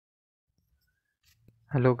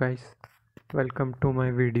Hello guys, welcome to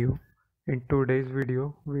my video. In today's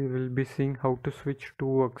video we will be seeing how to switch two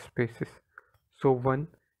workspaces. So one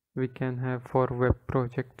we can have for web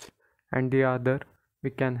projects and the other we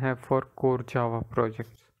can have for core Java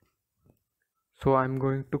projects. So I'm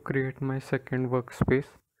going to create my second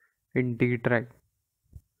workspace in D drive.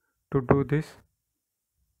 To do this,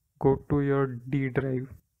 go to your D drive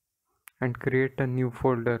and create a new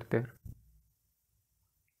folder there.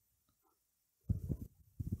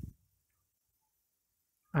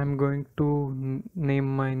 I'm going to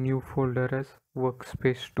name my new folder as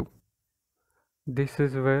workspace 2. This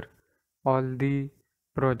is where all the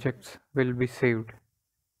projects will be saved.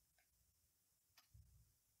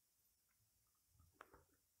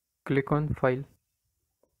 Click on File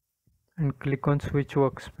and click on Switch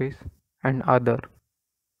Workspace and Other.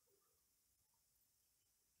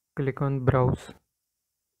 Click on Browse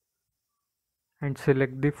and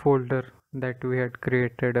select the folder that we had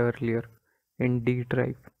created earlier in D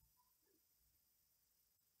drive.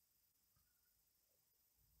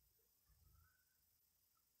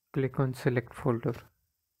 Click on Select Folder.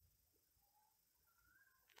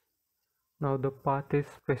 Now the path is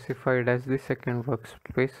specified as the second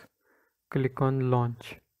workspace. Click on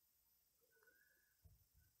Launch.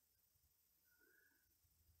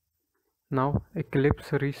 Now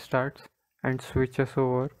Eclipse restarts and switches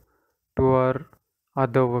over to our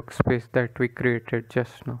other workspace that we created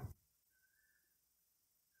just now.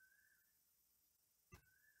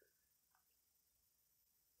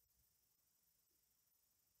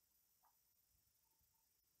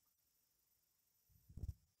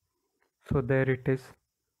 So there it is.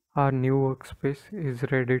 Our new workspace is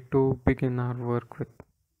ready to begin our work with.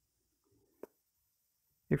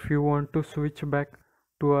 If you want to switch back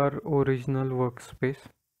to our original workspace,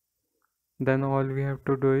 then all we have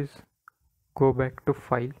to do is go back to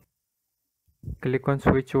File, click on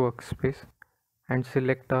Switch Workspace and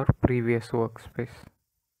select our previous workspace.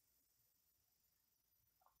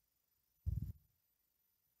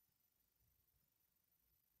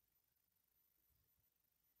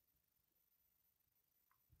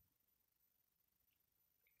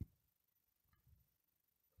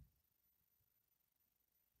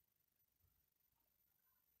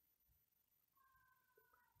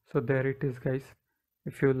 So there it is guys.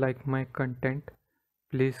 If you like my content,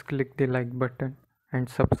 please click the like button and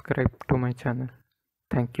subscribe to my channel.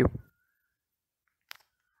 Thank you.